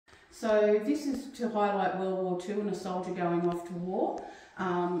So this is to highlight World War II and a soldier going off to war.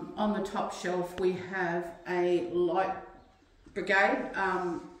 On the top shelf we have a light brigade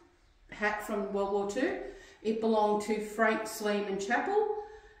hat from World War II. It belonged to Frank Sleeman Chapel,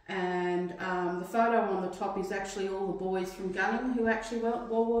 and the photo on the top is actually all the boys from Gunning who actually went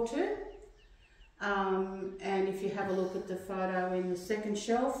World War II. And if you have a look at the photo in the second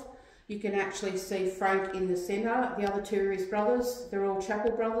shelf, you can actually see Frank in the centre. The other two are his brothers. They're all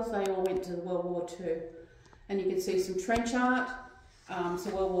Chapel brothers. They all went to World War II. And you can see some trench art,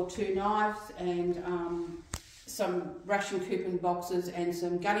 some World War II knives, and some ration coupon boxes and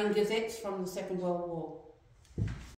some gunning gazettes from the Second World War.